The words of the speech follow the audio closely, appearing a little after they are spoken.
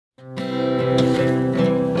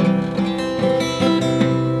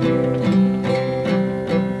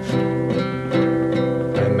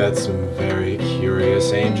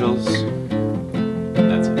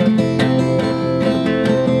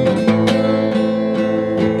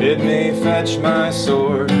me fetch my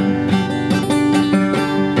sword and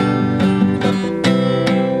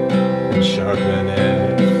sharpen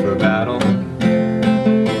it for battle.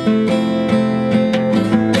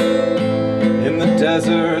 In the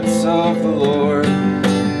deserts of the Lord,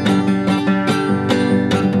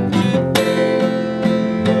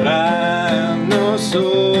 but I am no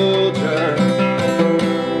soldier,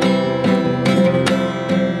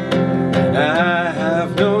 and I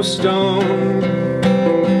have no stone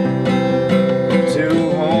to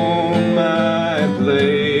hold my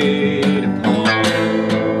blade upon,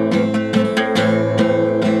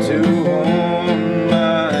 to hold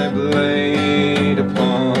my blade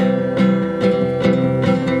upon.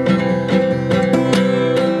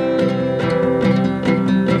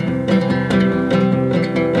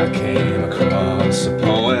 I came across a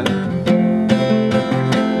poet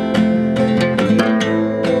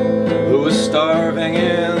who was starving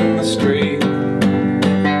in the street,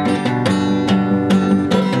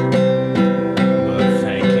 but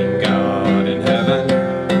thanking God in heaven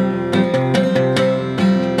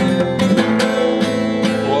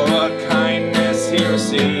for what kindness he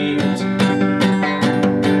received.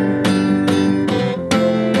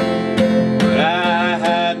 But I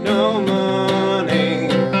had no money,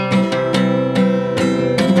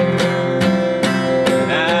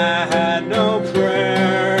 and I had no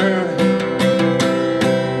prayer,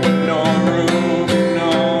 nor room,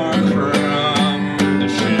 nor crumb to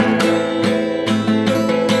share.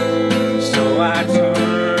 So I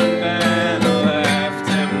turned and left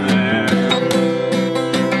him there.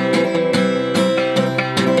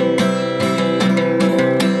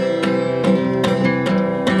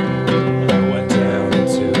 I went down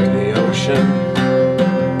to the ocean,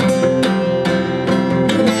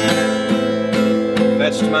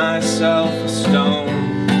 fetched myself a stone,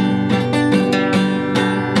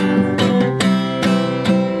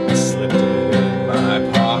 slipped it in my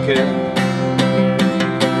pocket.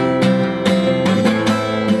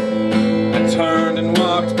 I turned and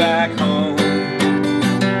walked back home.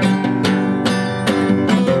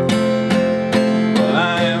 Well,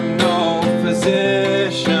 I am no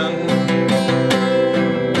physician,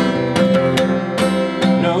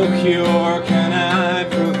 no cure can I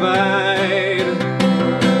provide,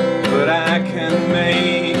 but I can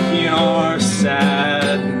make your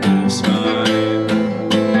sadness mine.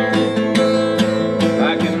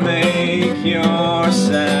 I can make your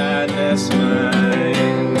sadness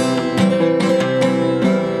mine.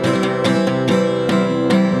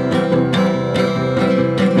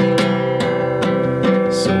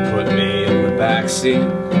 So put me in the backseat,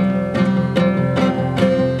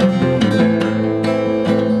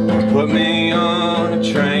 or put me on a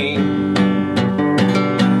train.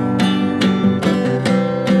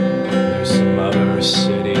 There's some other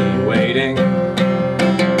city waiting.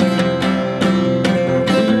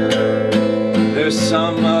 There's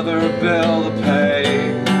some